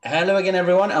Hello again,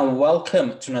 everyone, and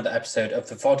welcome to another episode of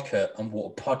the Vodka and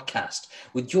Water podcast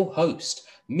with your host,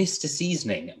 Mr.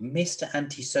 Seasoning, Mr.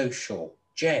 Antisocial,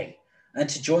 Jay. And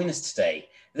to join us today,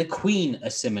 the Queen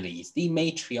of Similes, the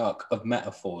matriarch of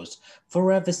metaphors,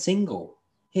 forever single.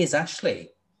 Here's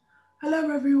Ashley.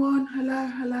 Hello, everyone.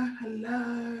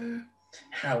 Hello.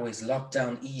 How is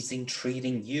lockdown easing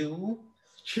treating you?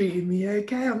 Treating me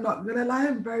okay. I'm not going to lie.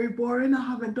 I'm very boring. I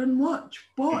haven't done much,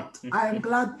 but I am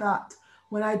glad that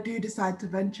when I do decide to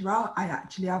venture out, I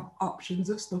actually have options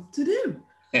of stuff to do.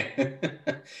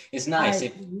 It's nice.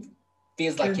 It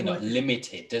feels like you're not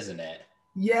limited, doesn't it?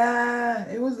 Yeah,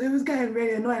 it was getting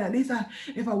really annoying. At least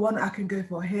if I want, I can go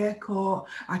for a haircut.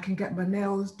 I can get my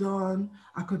nails done.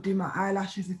 I could do my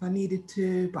eyelashes if I needed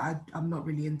to, but I'm not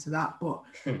really into that. But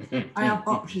I have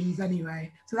options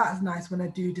anyway. So that's nice when I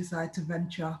do decide to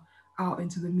venture out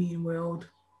into the mean world.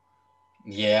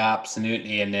 Yeah,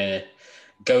 absolutely. And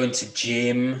going to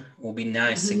gym will be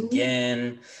nice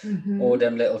again. All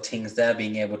them little things there,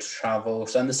 being able to travel.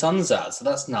 So, and the sun's out, so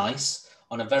that's nice.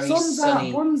 On a very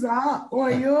sunny... Sun's out,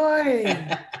 oi.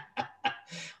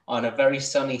 On a very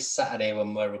sunny Saturday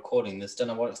when we're recording this. Don't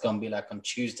know what it's going to be like on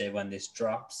Tuesday when this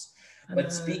drops.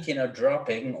 But speaking of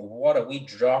dropping, what are we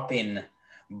dropping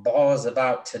bars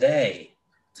about today?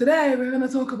 Today, we're going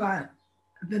to talk about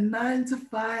the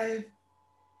 9-to-5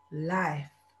 life.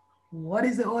 What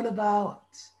is it all about?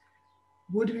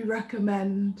 Would we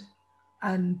recommend?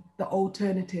 And the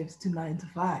alternatives to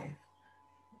 9-to-5.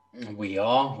 We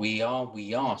are.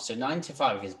 So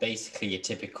 9-to-5 is basically a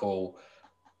typical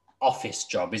office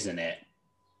job, isn't it?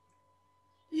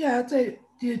 Yeah, I'd say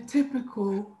your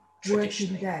typical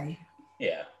working day.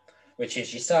 Yeah, which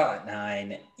is you start at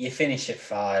 9, you finish at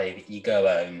 5, you go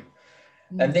home.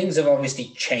 And things have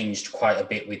obviously changed quite a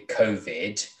bit with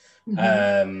COVID,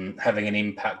 having an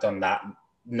impact on that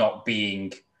not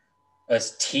being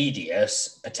as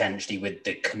tedious, potentially, with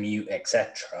the commute,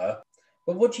 etc.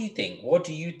 But what do you think? What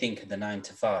do you think of the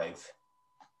 9-to-5?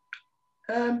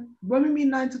 When we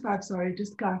mean 9-to-5, sorry,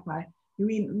 just to clarify, you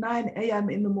mean 9 a.m.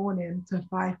 in the morning to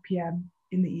 5 p.m.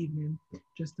 in the evening,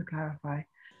 just to clarify.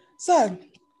 So,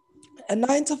 a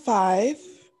 9-to-5,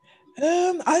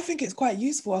 I think it's quite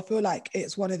useful. I feel like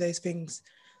it's one of those things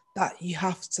that you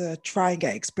have to try and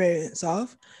get experience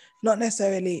of. Not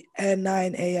necessarily a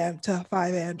 9 a.m. to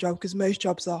 5 a.m. job, because most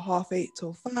jobs are 8:30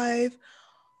 till 5,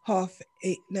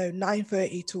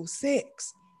 9:30 till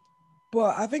 6.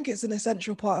 But I think it's an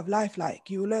essential part of life. Like,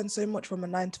 you will learn so much from a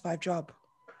 9-to-5 job.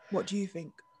 What do you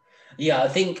think? Yeah, I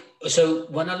think, so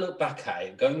when I look back at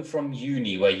it, going from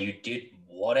uni where you did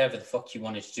whatever the fuck you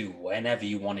wanted to do, whenever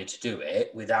you wanted to do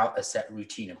it, without a set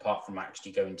routine, apart from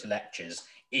actually going to lectures,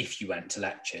 if you went to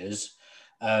lectures,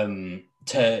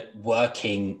 to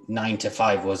working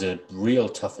 9-to-5 was a real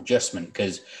tough adjustment,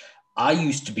 because I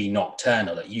used to be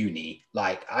nocturnal at uni.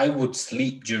 Like, I would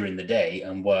sleep during the day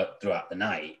and work throughout the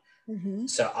night.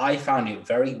 So I found it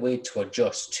very weird to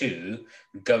adjust to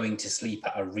going to sleep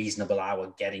at a reasonable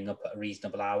hour, getting up at a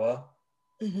reasonable hour.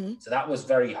 So that was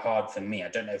very hard for me. I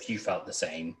don't know if you felt the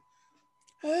same.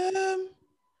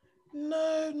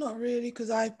 No, not really, because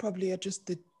I probably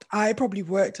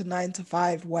worked a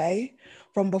 9-to-5 way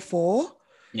from before.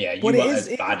 Yeah, you weren't as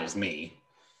bad as me.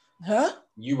 Huh?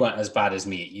 You weren't as bad as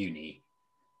me at uni.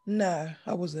 No,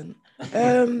 I wasn't.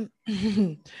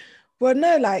 But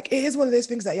no, like, it is one of those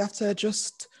things that you have to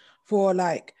adjust for.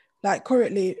 Like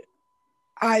currently,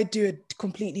 I do a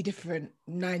completely different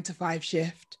 9-to-5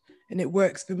 shift, and it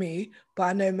works for me. But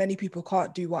I know many people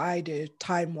can't do what I do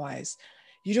time-wise.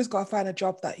 You just got to find a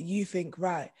job that you think,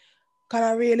 right, can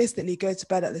I realistically go to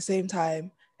bed at the same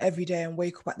time every day and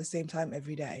wake up at the same time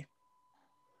every day?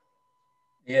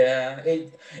 Yeah,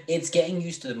 it's getting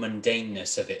used to the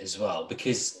mundaneness of it as well,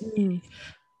 because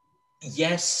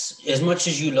yes, as much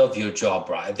as you love your job,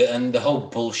 right, and the whole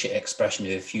bullshit expression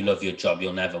of if you love your job,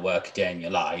 you'll never work a day in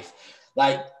your life,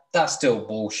 like, that's still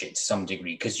bullshit to some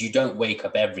degree, because you don't wake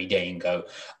up every day and go,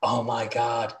 oh my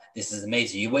God, this is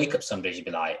amazing. You wake up some days, you'd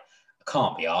be like, I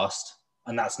can't be arsed.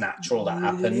 And that's natural, that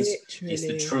happens. Literally. It's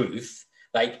the truth.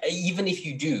 Like, even if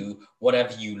you do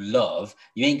whatever you love,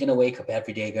 you ain't going to wake up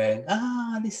every day going,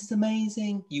 this is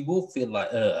amazing. You will feel like,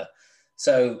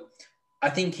 So I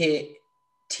think it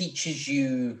teaches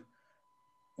you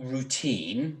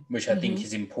routine, which I think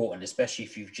is important, especially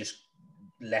if you've just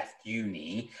left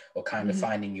uni or kind of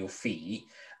finding your feet.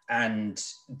 And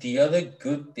the other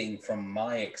good thing from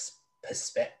my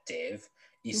perspective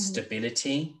is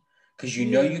stability, because you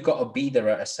know you got to be there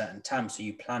at a certain time, so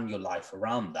you plan your life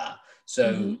around that.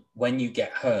 So when you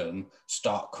get home,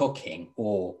 start cooking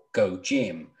or go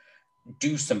gym,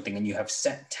 do something, and you have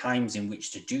set times in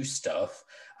which to do stuff.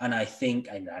 And I think,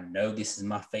 and I know this is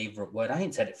my favorite word, I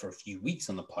ain't said it for a few weeks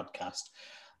on the podcast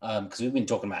because we've been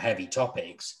talking about heavy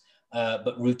topics,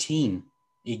 but routine.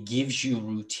 It gives you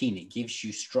routine, it gives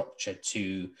you structure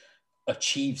to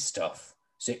achieve stuff.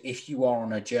 So if you are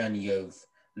on a journey of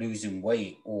losing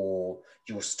weight or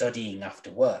you're studying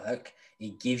after work,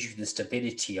 it gives you the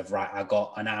stability of, right, I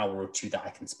got an hour or two that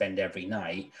I can spend every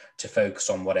night to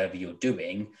focus on whatever you're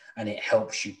doing, and it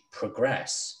helps you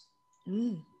progress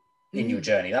in your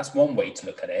journey. That's one way to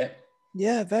look at it.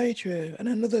 Yeah, very true. And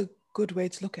another good way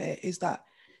to look at it is that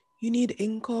you need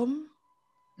income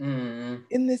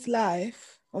in this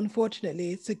life.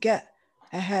 Unfortunately, to get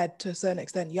ahead to a certain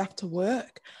extent, you have to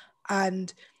work.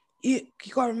 And you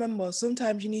got to remember,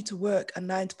 sometimes you need to work a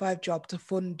 9-to-5 job to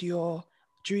fund your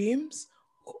dreams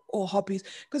or hobbies.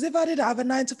 Because if I didn't have a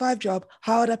 9-to-5 job,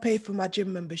 how would I pay for my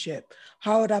gym membership?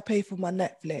 How would I pay for my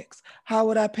Netflix? How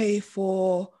would I pay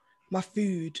for my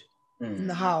food in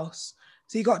the house?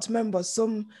 So you got to remember,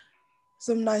 some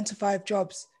 9-to-5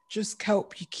 jobs just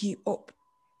help you keep up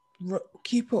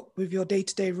with your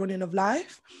day-to-day running of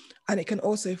life, and it can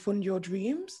also fund your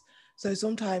dreams. So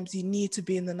sometimes you need to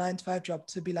be in the 9-to-5 job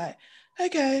to be like,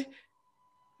 okay,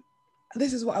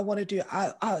 this is what I want to do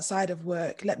outside of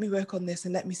work. Let me work on this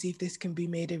and let me see if this can be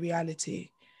made a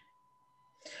reality.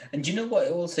 And do you know what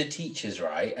it also teaches,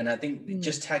 right? And I think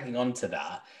just tagging on to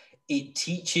that, it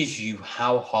teaches you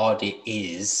how hard it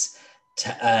is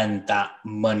to earn that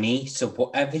money. So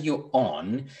whatever you're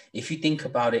on, if you think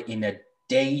about it in a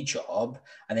day job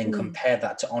and then compare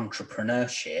that to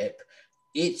entrepreneurship,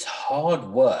 it's hard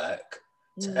work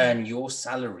to earn your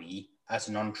salary as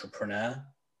an entrepreneur.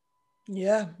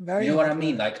 Yeah, very. You know what I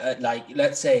mean? Like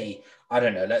let's say, I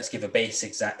don't know, let's give a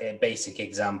basic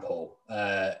example.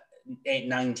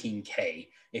 19K.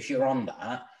 If you're on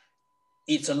that,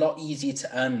 it's a lot easier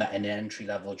to earn that in an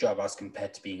entry-level job as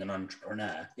compared to being an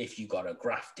entrepreneur if you got to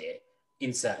graft it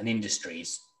in certain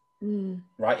industries.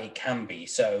 Right? It can be.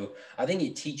 So I think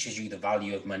it teaches you the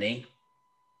value of money.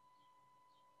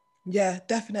 Yeah,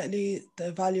 definitely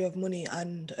the value of money.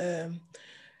 And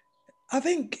I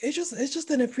think it's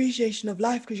just an appreciation of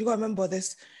life, because you got to remember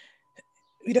this.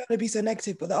 We don't want to be so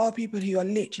negative, but there are people who are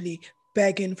literally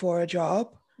begging for a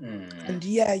job. And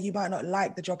yeah, you might not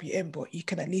like the job you're in, but you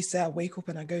can at least say, I wake up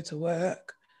and I go to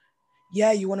work.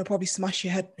 Yeah, you want to probably smash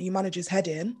your manager's head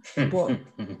in, but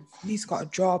at least got a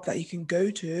job that you can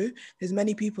go to. There's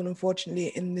many people, unfortunately,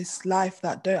 in this life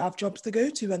that don't have jobs to go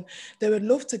to, and they would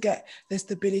love to get the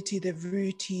stability, the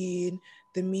routine,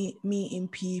 the meeting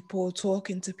people,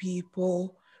 talking to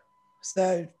people.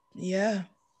 So yeah.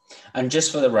 And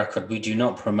just for the record, we do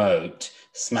not promote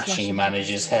smashing your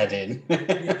manager's head in.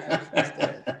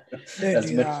 Yeah, don't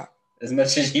do that. As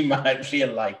much as you might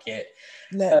feel like it.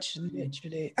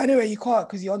 Literally. Anyway, you can't,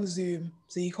 because you're on Zoom,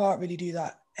 so you can't really do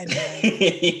that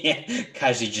anyway.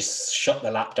 Casually just shut the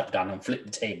laptop down and flip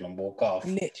the table and walk off.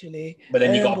 Literally. But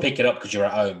then you got to pick it up because you're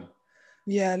at home.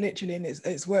 Yeah, literally, and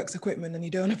it's works equipment, and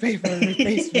you don't want to pay for a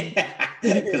replacement.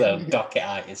 Because they'll dock it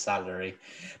out your salary.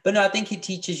 But no, I think it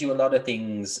teaches you a lot of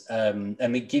things, and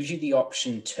it gives you the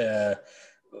option to,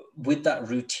 with that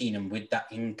routine and with that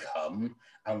income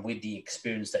and with the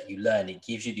experience that you learn, it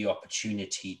gives you the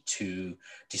opportunity to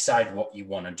decide what you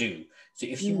want to do. So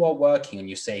if you are working and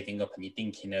you're saving up and you're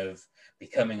thinking of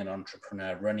becoming an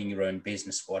entrepreneur, running your own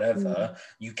business, whatever,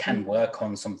 you can work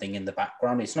on something in the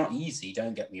background. It's not easy,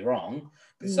 don't get me wrong.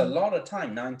 It's a lot of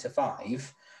time, 9 to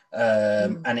 5.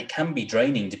 And it can be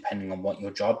draining depending on what your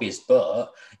job is,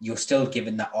 but you're still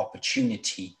given that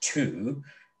opportunity to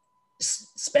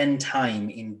spend time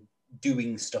in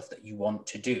doing stuff that you want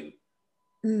to do.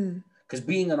 Because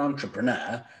being an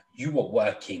entrepreneur, you are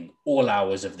working all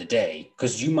hours of the day,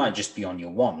 because you might just be on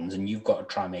your ones and you've got to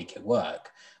try and make it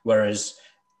work. Whereas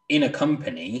in a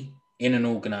company, in an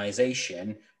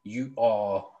organization, you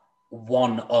are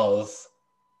one of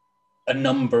a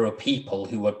number of people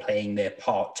who are playing their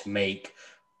part to make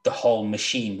the whole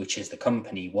machine, which is the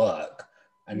company, work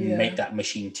and make that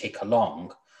machine tick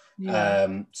along.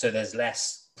 So there's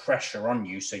less pressure on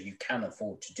you, so you can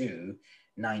afford to do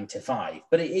 9 to 5.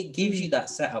 But it gives you that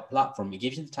setup platform. It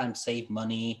gives you the time to save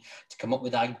money, to come up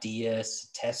with ideas,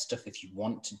 to test stuff if you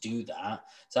want to do that.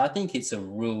 So I think it's a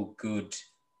real good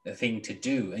thing to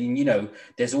do. And, you know,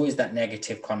 there's always that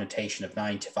negative connotation of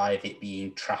 9 to 5, it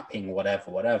being trapping,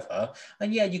 whatever.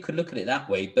 And yeah, you could look at it that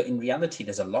way. But in reality,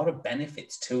 there's a lot of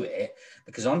benefits to it,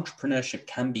 because entrepreneurship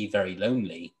can be very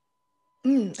lonely.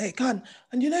 It can.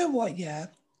 And you know what? Yeah.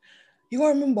 you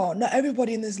gotta remember, not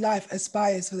everybody in this life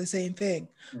aspires for the same thing.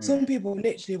 Some people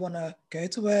literally want to go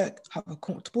to work, have a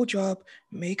comfortable job,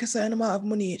 make a certain amount of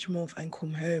money each month, and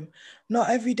come home. Not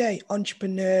every day,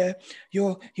 entrepreneur.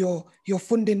 You're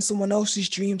funding someone else's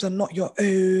dreams and not your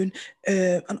own,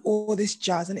 and all this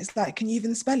jazz. And it's like, can you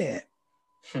even spell it?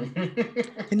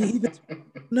 Can you even?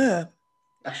 No.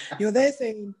 You're there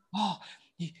saying, oh,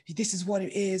 this is what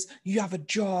it is. You have a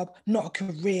job, not a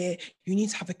career. You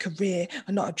need to have a career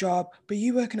and not a job. But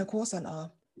you work in a call center.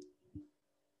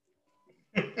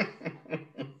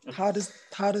 How does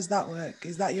that work?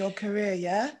 Is that your career?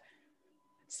 Yeah,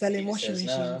 selling washing machines.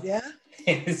 No. Yeah,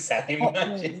 selling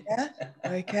machines. Yeah.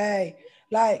 Okay.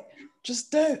 Like,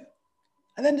 just don't.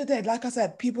 At the end of the day, like I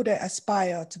said, people don't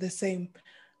aspire to the same.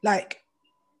 Like,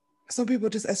 some people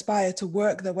just aspire to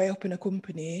work their way up in a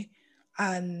company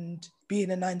and be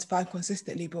in a 9 to 5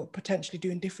 consistently, but potentially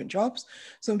doing different jobs.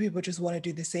 Some people just want to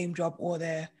do the same job all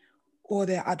their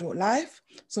adult life.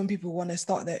 Some people want to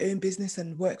start their own business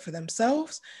and work for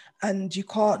themselves. And you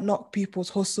can't knock people's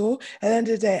hustle. At the end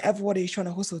of the day, everybody is trying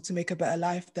to hustle to make a better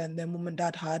life than their mum and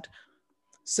dad had.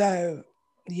 So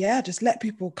yeah, just let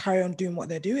people carry on doing what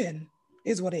they're doing.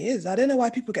 Is what it is. I don't know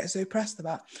why people get so pressed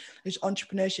about this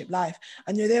entrepreneurship life.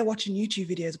 And you're there watching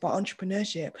YouTube videos about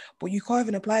entrepreneurship, but you can't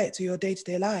even apply it to your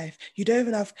day-to-day life. You don't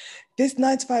even have this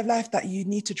 9 to 5 life that you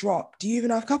need to drop. Do you even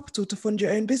have capital to fund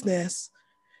your own business?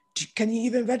 Can you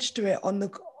even register it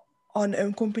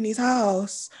on company's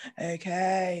house?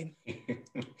 Okay.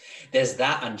 There's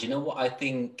that. And you know what I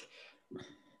think?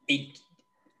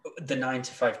 The 9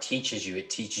 to 5 teaches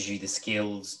you the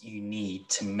skills you need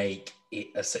to make it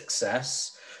a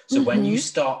success. So when you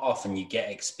start off and you get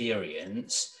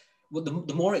experience, well,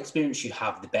 the more experience you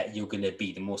have, the better you're going to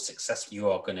be, the more successful you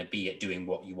are going to be at doing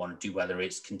what you want to do, whether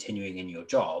it's continuing in your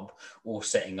job or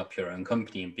setting up your own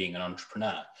company and being an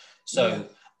entrepreneur. So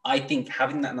I think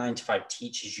having that 9 to 5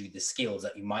 teaches you the skills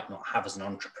that you might not have as an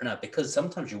entrepreneur, because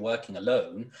sometimes you're working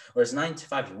alone, whereas 9 to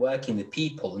 5, you're working with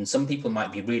people, and some people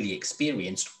might be really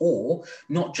experienced, or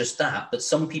not just that, but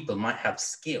some people might have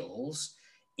skills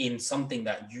in something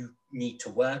that you need to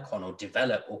work on or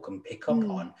develop or can pick up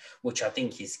on, which I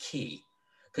think is key.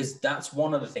 Because that's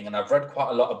one other thing, and I've read quite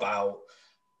a lot about,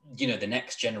 you know, the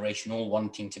next generation all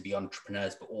wanting to be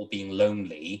entrepreneurs, but all being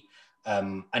lonely.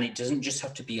 And it doesn't just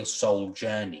have to be a sole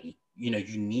journey. You know,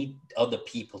 you need other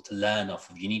people to learn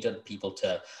off of. You need other people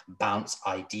to bounce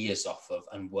ideas off of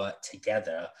and work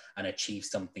together and achieve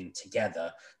something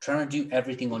together. Trying to do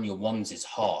everything on your ones is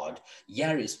hard.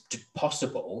 Yeah, it's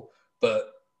possible,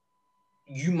 but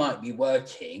you might be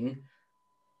working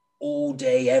all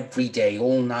day, every day,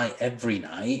 all night, every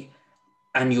night,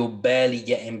 and you're barely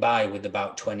getting by with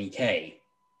about 20K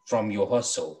from your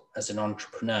hustle as an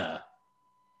entrepreneur.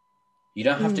 You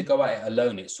don't have to go at it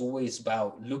alone. It's always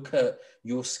about, look at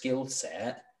your skill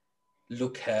set,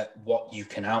 look at what you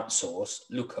can outsource,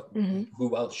 look at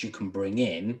who else you can bring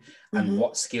in and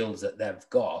what skills that they've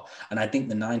got. And I think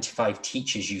the 9 to 5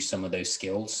 teaches you some of those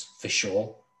skills for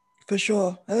sure. For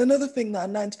sure. And another thing that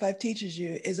a 9 to 5 teaches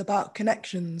you is about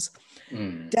connections.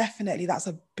 Definitely, that's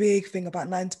a big thing about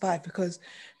 9 to 5, because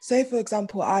say, for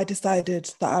example, I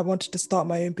decided that I wanted to start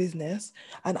my own business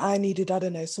and I needed, I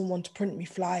don't know, someone to print me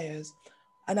flyers.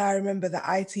 And I remember the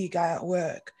IT guy at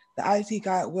work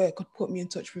could put me in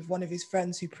touch with one of his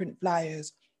friends who print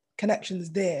flyers. Connections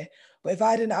there. But if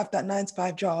I didn't have that 9 to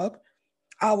 5 job,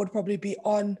 I would probably be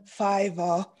on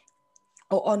Fiverr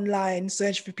or online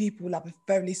search for people that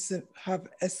have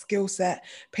a skill set,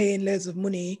 paying loads of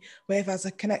money, where if there's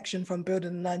a connection from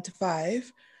building a 9 to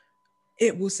 5,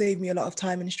 it will save me a lot of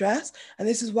time and stress. And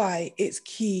this is why it's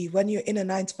key when you're in a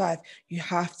 9 to 5, you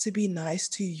have to be nice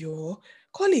to your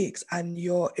colleagues and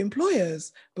your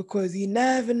employers, because you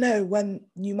never know when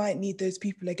you might need those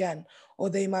people again, or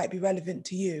they might be relevant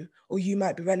to you, or you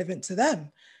might be relevant to them.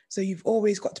 So you've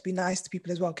always got to be nice to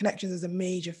people as well. Connections is a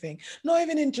major thing, not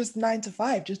even in just 9 to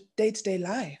 5, just day-to-day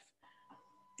life.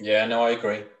 Yeah, no, I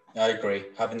agree.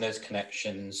 Having those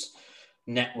connections,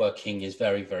 networking is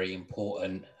very, very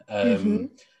important,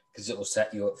 because it will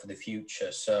set you up for the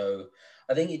future. So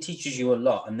I think it teaches you a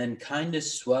lot. And then kind of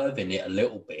swerving it a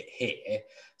little bit here.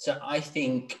 So I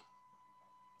think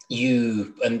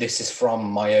and this is from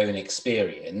my own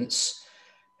experience,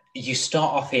 you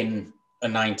start off in a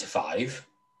 9 to 5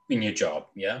 in your job,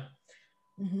 yeah?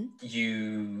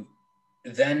 You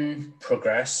then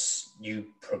progress, you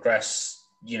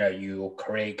know, your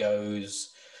career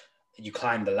goes, you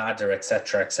climb the ladder,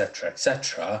 etc., etc.,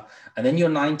 etc. And then your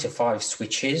 9 to 5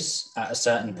 switches at a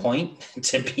certain point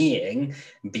to being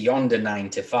beyond a 9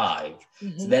 to 5.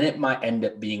 So then it might end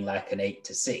up being like an 8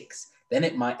 to 6. then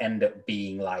it might end up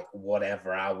being like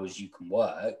whatever hours you can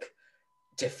work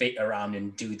to fit around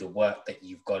and do the work that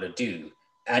you've got to do.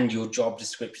 And your job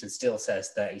description still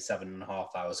says 37 and a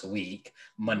half hours a week,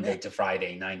 Monday to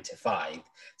Friday, 9 to 5.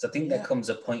 So I think there comes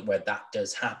a point where that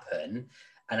does happen.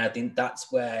 And I think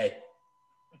that's where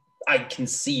I can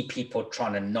see people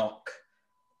trying to knock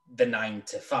the 9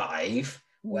 to 5,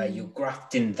 where you're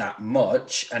grafting that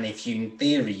much. And if you, in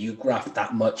theory, you graft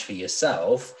that much for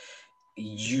yourself,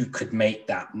 you could make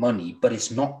that money, but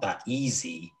it's not that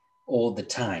easy all the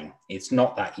time. It's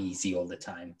not that easy all the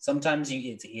time. Sometimes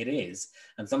it is,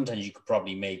 and sometimes you could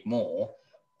probably make more,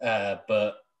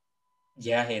 but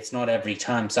yeah, it's not every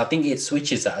time. So I think it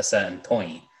switches at a certain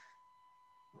point.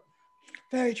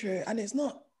 Very true. And it's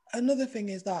not, another thing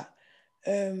is that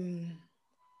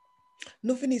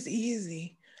nothing is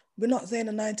easy. We're not saying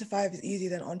a 9 to 5 is easier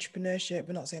than entrepreneurship.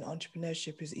 We're not saying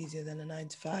entrepreneurship is easier than a 9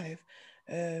 to 5.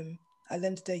 At the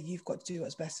end of the day, you've got to do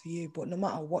what's best for you. But no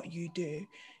matter what you do,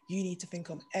 you need to think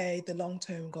of A, the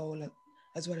long-term goal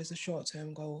as well as the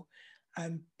short-term goal,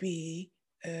 and B,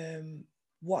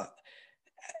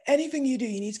 anything you do,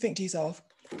 you need to think to yourself,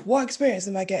 what experience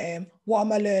am I getting? What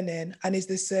am I learning? And is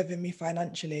this serving me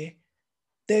financially?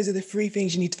 Those are the 3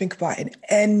 things you need to think about in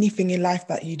anything in life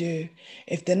that you do.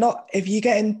 If you're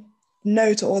getting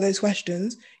no to all those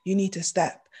questions, you need to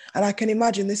step. And I can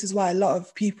imagine this is why a lot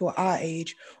of people our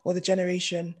age or the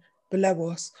generation below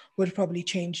us would probably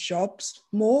change jobs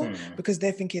more, because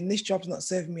they're thinking this job's not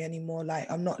serving me anymore. Like,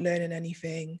 I'm not learning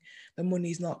anything. The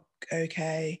money's not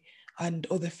okay and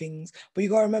other things. But you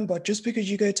got to remember, just because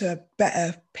you go to a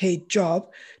better paid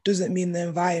job doesn't mean the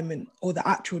environment or the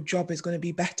actual job is going to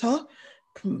be better.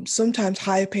 Sometimes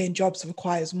higher paying jobs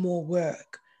requires more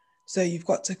work. So you've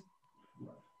got to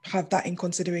have that in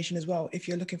consideration as well if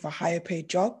you're looking for higher paid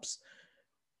jobs.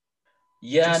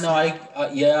 I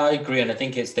agree, and I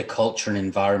think it's the culture and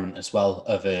environment as well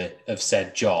of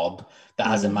said job that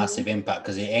has a massive impact,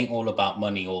 because it ain't all about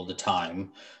money all the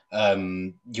time.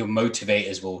 Your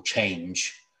motivators will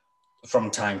change from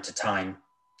time to time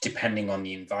depending on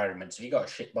the environment. So if you got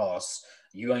a shit boss,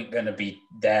 you ain't going to be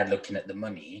there looking at the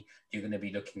money. You're going to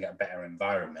be looking at a better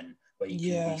environment where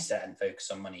you can reset and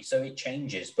focus on money. So it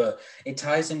changes, but it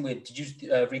ties in with, did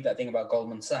you read that thing about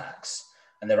Goldman Sachs?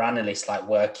 And their analysts like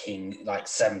working like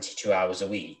 72 hours a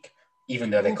week,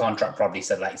 even though their contract probably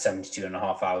said like 72 and a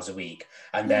half hours a week.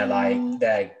 And they're like,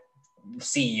 their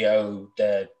CEO,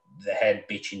 the head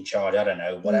bitch in charge, I don't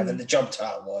know, whatever the job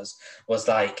title was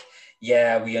like,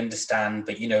 yeah, we understand,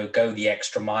 but, go the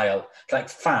extra mile. Like,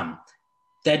 fam,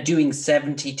 they're doing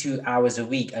 72 hours a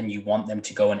week and you want them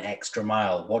to go an extra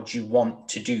mile. What do you want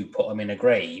to do? Put them in a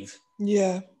grave?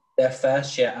 Yeah. Their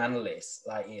first year analysts,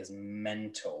 like, it is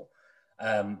mental.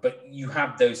 But you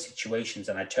have those situations,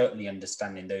 and I totally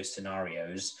understand in those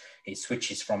scenarios, it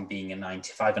switches from being a 9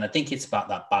 to 5. And I think it's about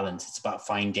that balance. It's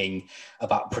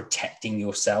about protecting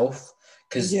yourself,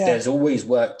 because there's always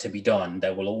work to be done.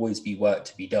 There will always be work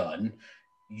to be done.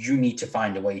 You need to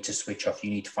find a way to switch off.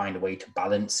 You need to find a way to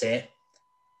balance it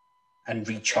and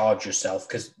recharge yourself,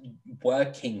 because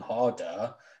working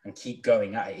harder and keep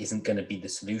going at it isn't going to be the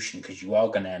solution, because you are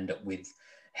going to end up with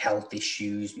health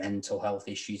issues, mental health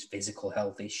issues, physical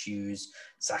health issues,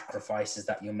 sacrifices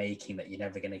that you're making that you're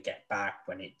never going to get back,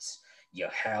 when it's your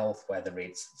health, whether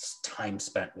it's time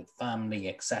spent with family,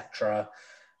 etc.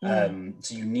 So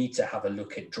you need to have a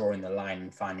look at drawing the line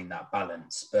and finding that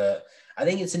balance. But I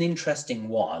think it's an interesting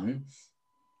one.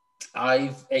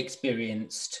 I've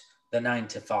experienced the 9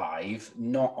 to 5,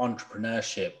 not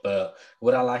entrepreneurship, but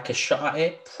would I like a shot at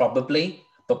it? Probably,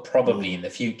 but probably in the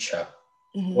future.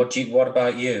 What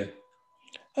about you?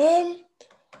 One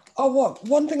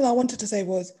thing that I wanted to say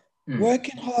was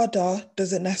working harder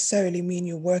doesn't necessarily mean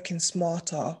you're working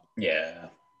smarter. Yeah.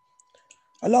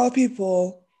 A lot of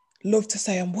people love to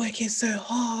say, I'm working so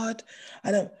hard.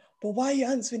 But why are you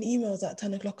answering emails at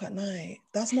 10 o'clock at night?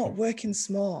 That's not working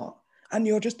smart. And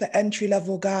you're just the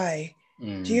entry-level guy.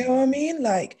 Do you know what I mean?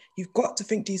 Like, you've got to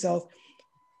think to yourself,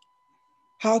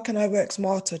 how can I work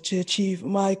smarter to achieve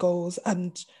my goals?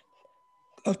 And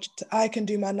I can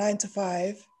do my 9 to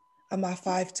 5 and my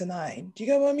 5 to 9. Do you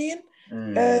get what I mean?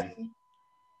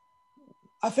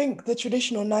 I think the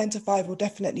traditional 9 to 5 will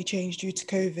definitely change due to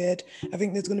COVID. I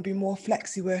think there's going to be more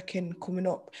flexi working coming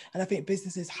up. And I think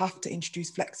businesses have to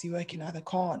introduce flexi working. Now they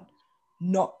can't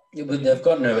not. Yeah, but they've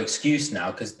got no excuse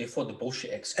now, because before the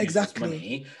bullshit excuse was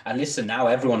money. And listen, now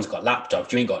everyone's got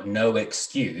laptops. You ain't got no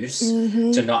excuse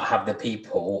to not have the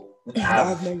people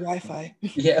have no Wi-Fi.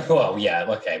 Yeah, well, yeah,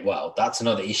 okay, well, that's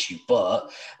another issue.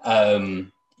 But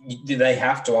they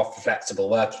have to offer flexible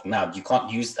working now. You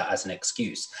can't use that as an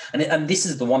excuse. And this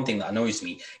is the one thing that annoys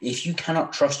me. If you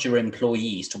cannot trust your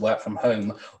employees to work from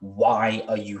home, why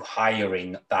are you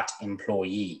hiring that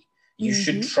employee? You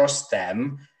should trust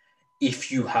them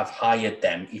if you have hired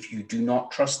them. If you do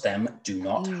not trust them, do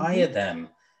not hire them.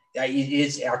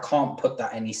 I can't put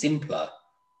that any simpler.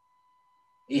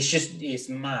 It's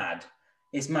mad.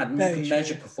 It's mad. And you can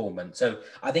measure performance. So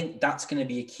I think that's going to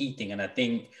be a key thing. And I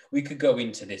think we could go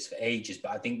into this for ages,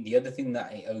 but I think the other thing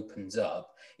that it opens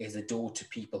up is a door to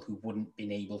people who wouldn't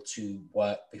been able to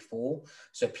work before.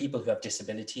 So people who have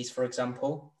disabilities, for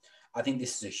example. I think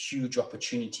this is a huge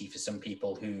opportunity for some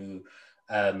people who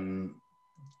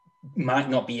might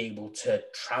not be able to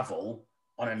travel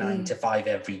on a 9 to 5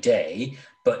 every day,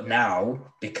 but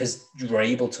now, because you're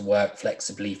able to work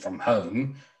flexibly from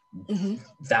home,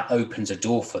 that opens a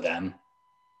door for them.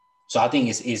 So I think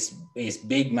it's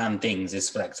big man things is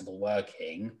flexible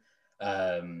working,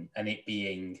 and it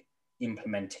being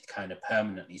implemented kind of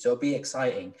permanently. So it'll be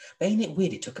exciting. But ain't it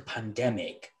weird? It took a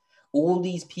pandemic. All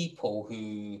these people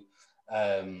who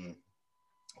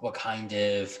were kind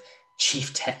of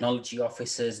chief technology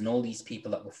officers and all these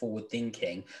people that were forward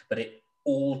thinking, but it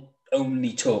all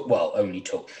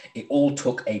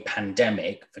took a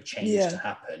pandemic for change to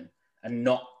happen, and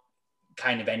not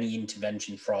kind of any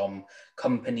intervention from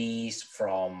companies,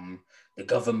 from the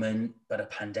government, but a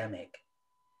pandemic.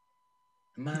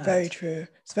 Mad. Very true.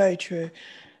 It's very true.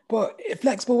 But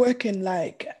flexible working,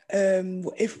 like,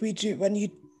 if we do,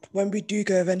 when we do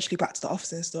go eventually back to the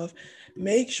office and stuff,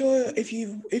 make sure if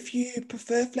you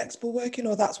prefer flexible working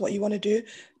or that's what you want to do,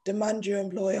 demand your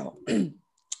employer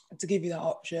to give you that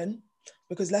option.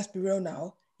 Because let's be real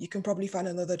now, you can probably find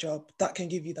another job that can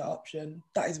give you that option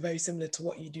that is very similar to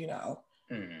what you do now.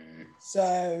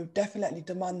 So definitely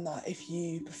demand that if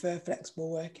you prefer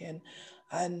flexible working.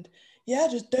 And yeah,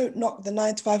 just don't knock the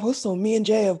 9 to 5 hustle. Me and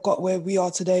Jay have got where we are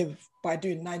today by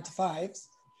doing 9 to 5s.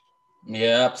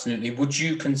 Yeah, absolutely. Would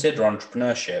you consider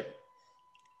entrepreneurship?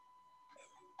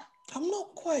 I'm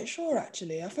not quite sure,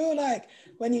 actually. I feel like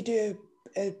when you do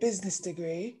a business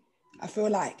degree, I feel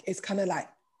like it's kind of like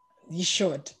you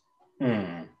should.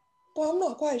 But I'm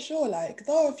not quite sure. Like,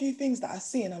 there are a few things that I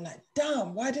see and I'm like,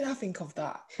 damn, why didn't I think of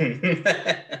that?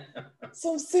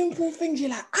 Some simple things you're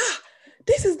like,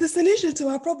 this is the solution to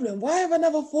my problem. Why have I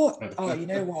never thought, oh, you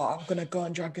know what? I'm going to go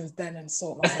on Dragon's Den and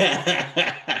sort myself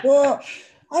out. Well,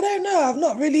 I don't know. I've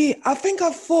not really, I think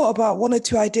I've thought about 1 or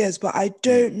 2 ideas, but I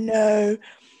don't know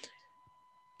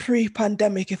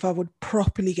pre-pandemic if I would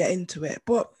properly get into it.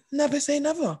 But never say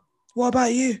never. What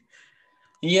about you?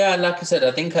 Yeah, like I said, I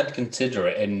think I'd consider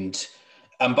it. And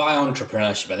by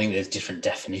entrepreneurship, I think there's different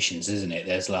definitions, isn't it?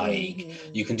 There's like,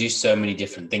 you can do so many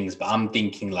different things, but I'm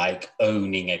thinking like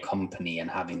owning a company and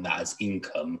having that as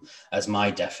income as my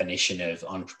definition of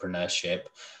entrepreneurship.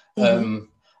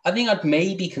 I think I'd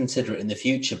maybe consider it in the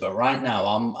future, but right now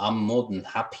I'm more than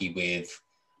happy with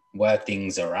where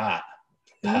things are at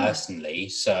personally.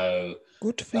 So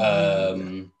good for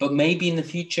you. But maybe in the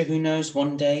future, who knows,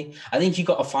 one day. I think you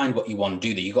got to find what you want to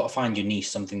do there. You got to find your niche,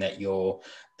 something that you're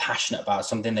passionate about,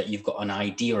 something that you've got an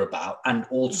idea about, and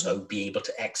also be able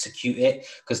to execute it.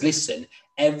 Because listen,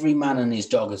 every man and his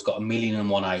dog has got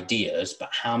 1,000,001 ideas, but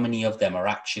how many of them are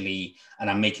actually, and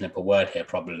I'm making up a word here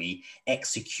probably,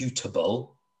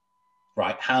 executable,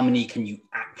 right? How many can you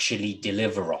actually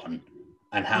deliver on?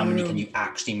 And how many can you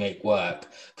actually make work?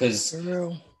 Because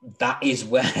that is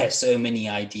where so many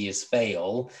ideas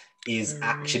fail, is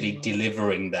actually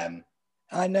delivering them.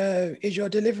 I know. Is your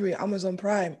delivery Amazon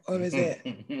Prime or is it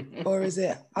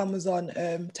Amazon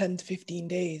 10 to 15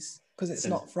 days? Because it's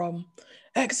not from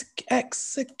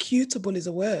executable is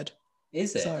a word.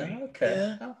 Is it? Sorry. Okay.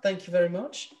 Yeah. Oh, thank you very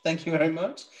much.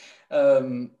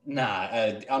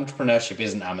 Entrepreneurship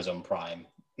isn't Amazon Prime.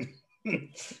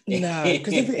 No,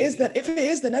 because if it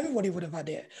is, then everybody would have had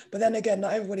it. But then again,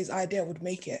 not everybody's idea would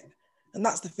make it, and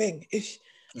that's the thing.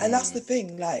 That's the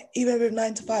thing. Like, even with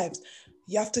 9 to 5s,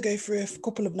 you have to go through a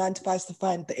couple of 9 to 5s to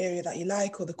find the area that you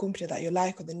like, or the company that you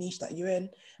like, or the niche that you're in.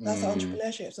 That's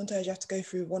entrepreneurship. Sometimes you have to go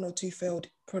through 1 or 2 failed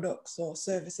products or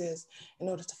services in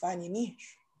order to find your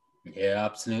niche. Yeah,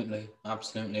 absolutely.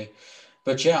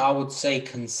 But yeah, I would say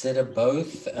consider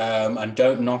both, and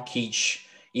don't knock each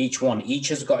one. Each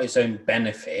has got its own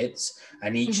benefits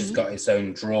and each has got its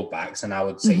own drawbacks. And I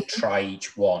would say try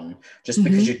each one. Just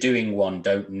because you're doing one,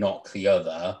 don't knock the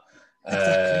other.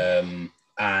 Exactly.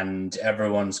 And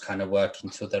everyone's kind of working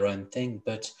to their own thing.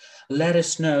 But let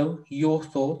us know your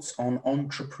thoughts on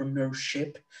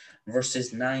entrepreneurship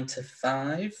versus 9 to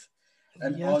 5.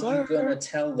 And Yes, are you going to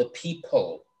tell the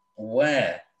people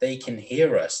where they can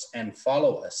hear us and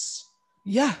follow us?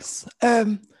 Yes.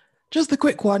 Just a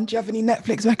quick one. Do you have any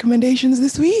Netflix recommendations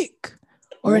this week?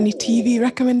 Or any TV Ooh.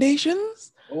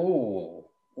 recommendations? Ooh,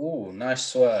 nice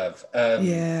swerve.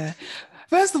 Yeah.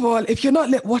 First of all, if you're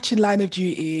not watching Line of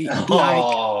Duty, like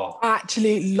Oh.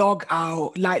 actually log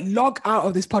out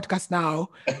of this podcast now,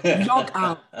 log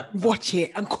out, watch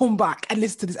it, and come back and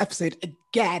listen to this episode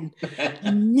again.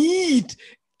 You need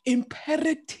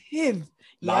imperative,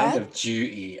 Line yeah? of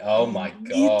Duty. Oh You my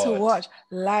need to God. watch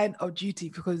Line of Duty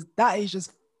because that is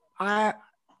just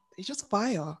it's just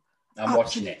fire. I'm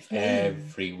watching Absolute it flame.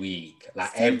 every week.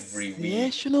 Like every week.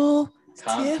 Sensational. It's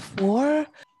Can't. tier 4.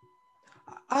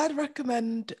 I'd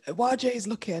recommend, while Jay's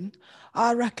looking,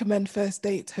 I recommend First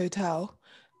Date Hotel.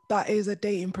 That is a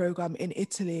dating program in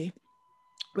Italy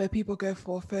where people go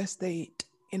for a first date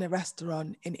in a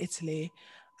restaurant in Italy.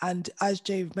 And as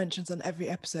Jay mentions on every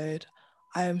episode,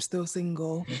 I am still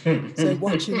single. So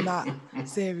watching that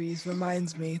series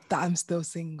reminds me that I'm still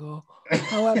single.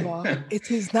 However,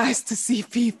 it is nice to see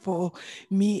people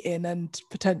meeting and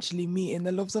potentially meeting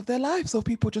the loves of their lives, or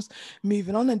people just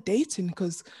moving on and dating.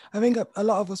 Because I think a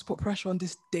lot of us put pressure on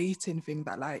this dating thing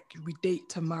that like we date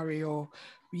to marry or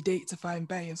we date to find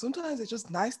bae. And sometimes it's just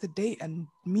nice to date and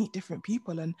meet different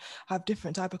people and have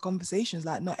different type of conversations.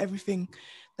 Like not everything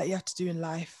that you have to do in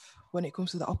life when it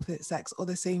comes to the opposite sex or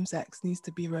the same sex needs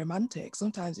to be romantic.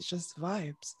 Sometimes it's just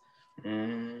vibes.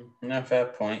 No, fair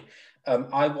point.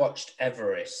 I watched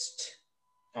Everest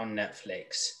on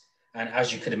Netflix, and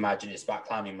as you could imagine, it's about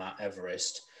climbing Mount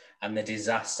Everest and the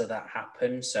disaster that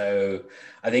happened. So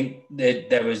I think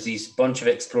there was these bunch of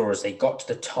explorers. They got to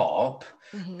the top,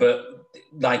 but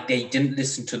like they didn't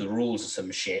listen to the rules or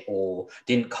some shit, or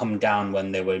didn't come down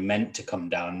when they were meant to come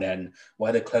down. Then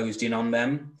weather closed in on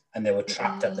them, and they were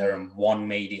trapped up there, and one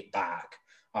made it back.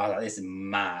 I was like, this is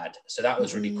mad. So that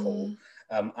was really cool.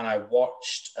 And I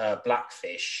watched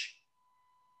Blackfish.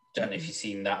 Don't know if you've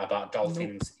seen that, about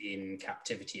dolphins in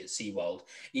captivity at SeaWorld.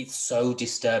 It's so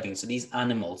disturbing. So these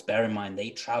animals, bear in mind,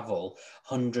 they travel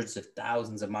hundreds of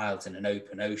thousands of miles in an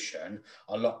open ocean,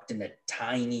 are locked in a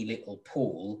tiny little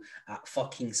pool at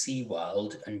fucking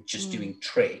SeaWorld and just doing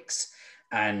tricks.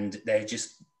 And they're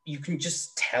just, you can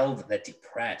just tell that they're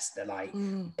depressed. They're like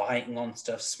biting on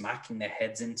stuff, smacking their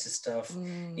heads into stuff.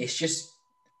 It's just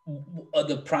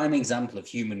the prime example of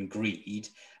human greed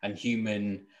and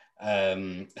human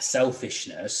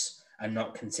selfishness, and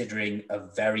not considering a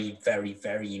very, very,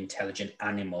 very intelligent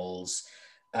animals'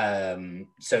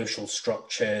 social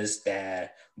structures,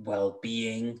 their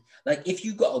well-being. Like if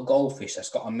you got a goldfish that's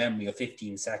got a memory of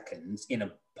 15 seconds in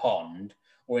a pond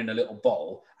or in a little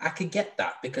bowl, I could get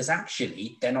that, because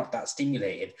actually they're not that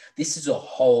stimulated. This is a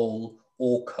whole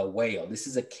orca whale. This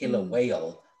is a killer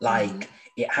whale. Like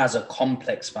it has a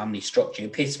complex family structure.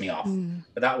 It pissed me off.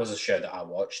 But that was a show that I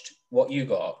watched. What you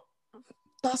got?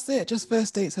 That's it, just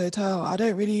First Dates Hotel. I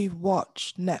don't really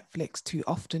watch Netflix too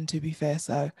often, to be fair,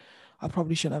 so I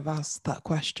probably shouldn't have asked that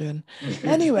question.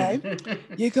 Anyway,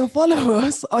 you can follow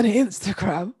us on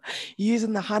Instagram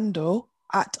using the handle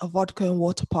at a vodka and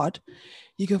water pod.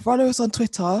 You can follow us on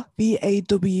Twitter,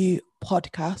 VAW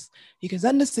podcast. You can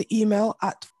send us the email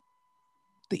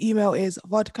the email is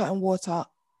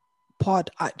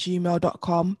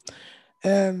vodkaandwaterpod@gmail.com.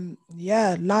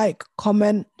 Like,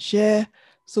 comment, share,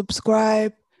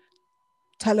 subscribe,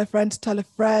 tell a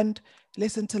friend,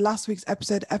 listen to last week's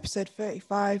episode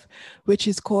 35, which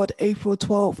is called April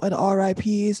 12th and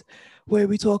RIPs, where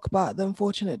we talk about the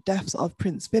unfortunate deaths of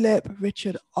Prince Philip,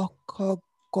 Richard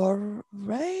Okogore,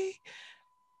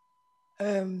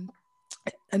 and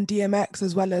DMX,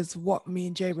 as well as what me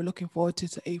and Jay were looking forward to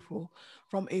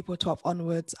from April 12th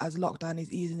onwards, as lockdown is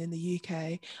easing in the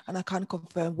UK. And I can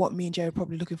confirm what me and Jay are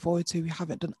probably looking forward to. We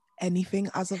haven't done anything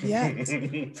as of yet.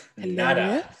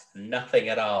 Nada. Nothing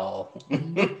at all.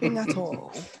 Nothing at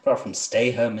all. Apart from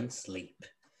stay home and sleep.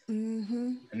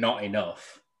 Not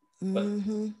enough.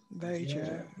 Very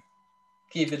true.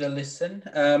 Give it a listen.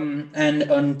 And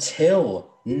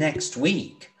until next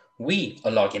week, we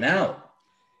are logging out.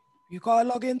 You gotta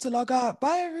log in to log out.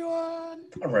 Bye, everyone.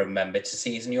 And remember to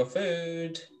season your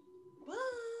food.